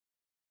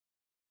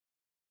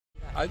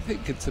I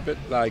think it's a bit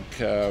like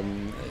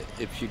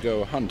if you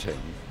go hunting.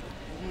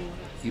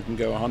 You can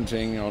go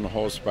hunting on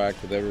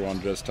horseback with everyone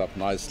dressed up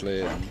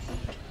nicely and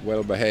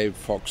well-behaved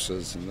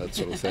foxes and that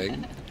sort of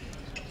thing.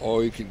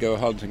 Or you could go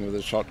hunting with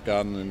a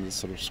shotgun in the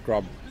sort of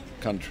scrub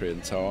country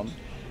and so on.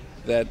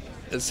 That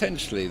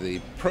essentially the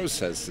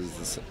process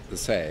is the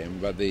same,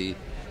 but the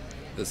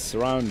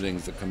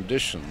surroundings, the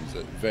conditions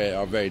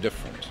are very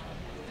different.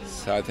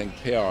 So I think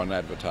PR and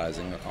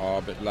advertising are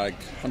a bit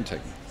like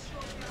hunting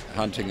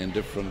in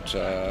different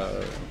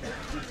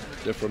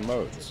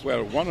modes.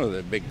 Well, one of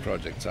the big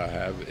projects I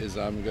have is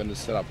I'm going to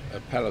set up a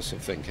palace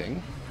of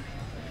thinking,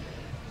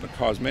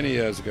 because many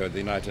years ago at the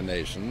United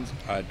Nations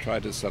I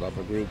tried to set up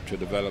a group to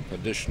develop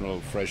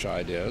additional fresh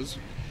ideas,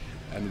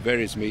 and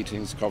various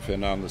meetings, Kofi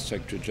Annan, the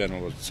Secretary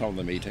General, at some of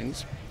the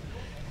meetings,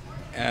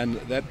 and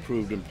that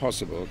proved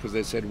impossible because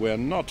they said we're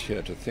not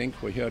here to think,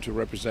 we're here to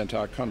represent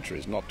our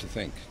countries, not to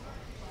think.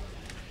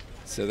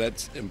 So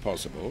that's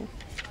impossible.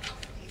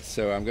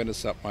 So I'm going to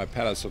set up my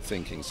palace of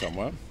thinking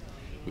somewhere,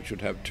 which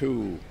would have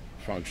two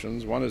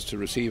functions. One is to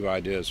receive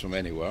ideas from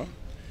anywhere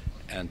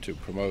and to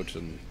promote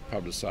and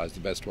publicize the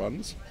best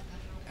ones.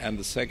 And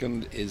the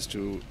second is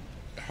to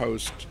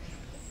host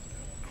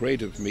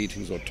creative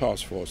meetings or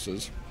task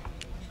forces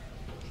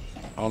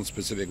on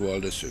specific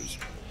world issues.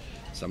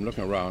 So I'm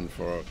looking around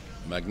for a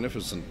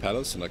magnificent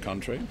palace in a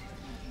country.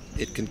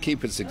 It can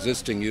keep its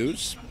existing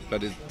use,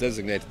 but it's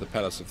designated the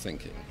Palace of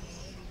Thinking.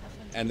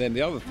 And then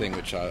the other thing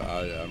which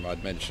I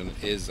might mention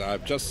is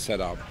I've just set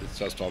up, it's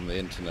just on the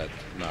internet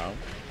now,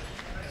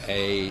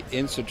 a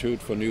Institute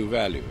for New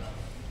Value.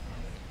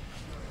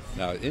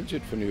 Now,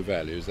 Institute for New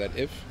Value is that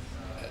if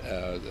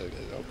a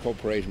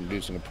corporation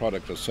producing a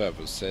product or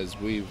service says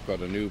we've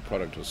got a new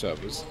product or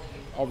service,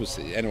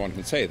 obviously anyone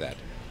can say that,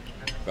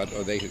 but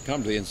or they could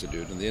come to the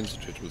Institute and the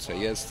Institute will say,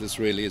 yes, this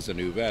really is a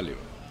new value.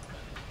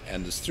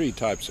 And there's three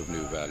types of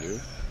new value.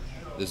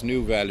 There's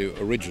new value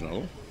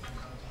original,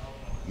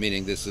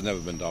 meaning this has never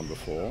been done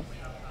before.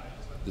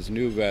 There's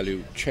new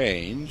value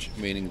change,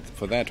 meaning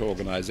for that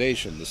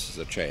organization this is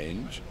a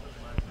change.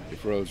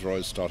 If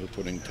Rolls-Royce started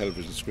putting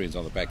television screens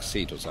on the back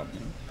seat or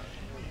something.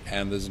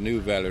 And there's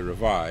new value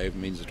revive,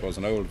 means it was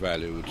an old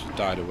value which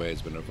died away,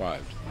 has been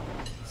revived.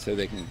 So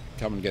they can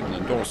come and get an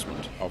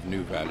endorsement of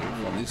new value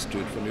from the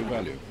Institute for New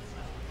Value.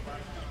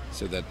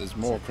 So that there's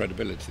more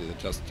credibility that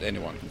just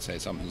anyone can say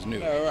something's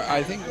new.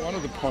 I think one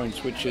of the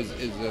points which is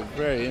a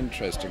very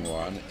interesting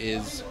one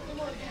is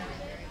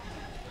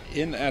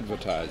in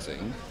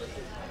advertising,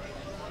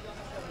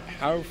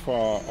 how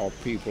far are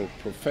people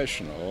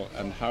professional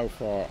and how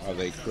far are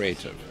they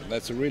creative?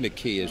 That's a really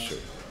key issue.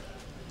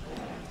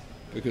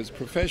 Because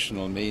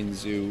professional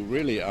means you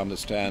really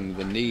understand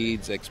the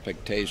needs,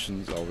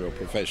 expectations of your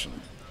profession.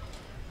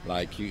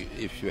 Like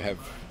if you have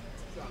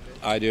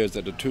ideas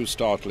that are too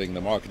startling,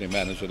 the marketing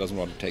manager doesn't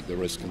want to take the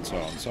risk and so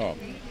on and so on.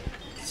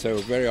 So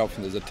very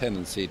often there's a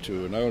tendency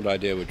to an old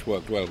idea which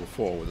worked well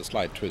before with a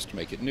slight twist to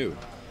make it new.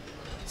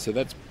 So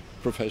that's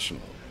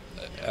professional.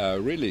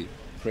 Really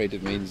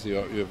creative means you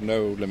have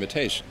no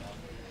limitation.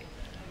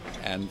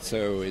 And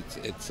so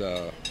it's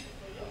a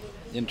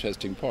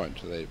interesting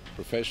point. Are they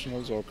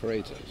professionals or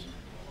creators?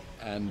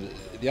 And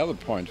the other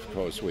point, of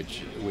course,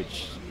 which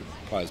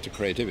applies to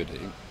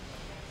creativity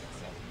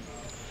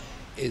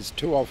is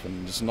too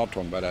often, this is not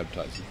talking about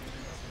advertising,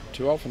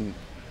 too often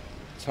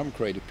some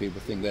creative people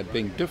think that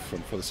being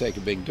different for the sake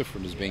of being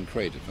different is being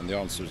creative, and the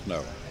answer is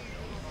no.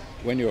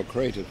 When you're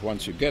creative,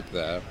 once you get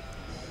there,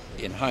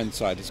 in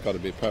hindsight it's got to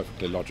be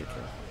perfectly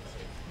logical.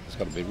 It's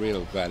got to be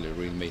real value,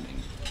 real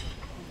meaning.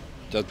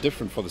 Just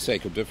different for the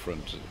sake of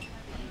different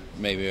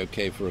may be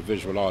okay for a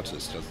visual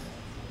artist, just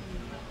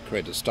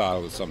create a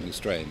style with something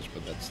strange,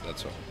 but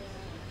that's all.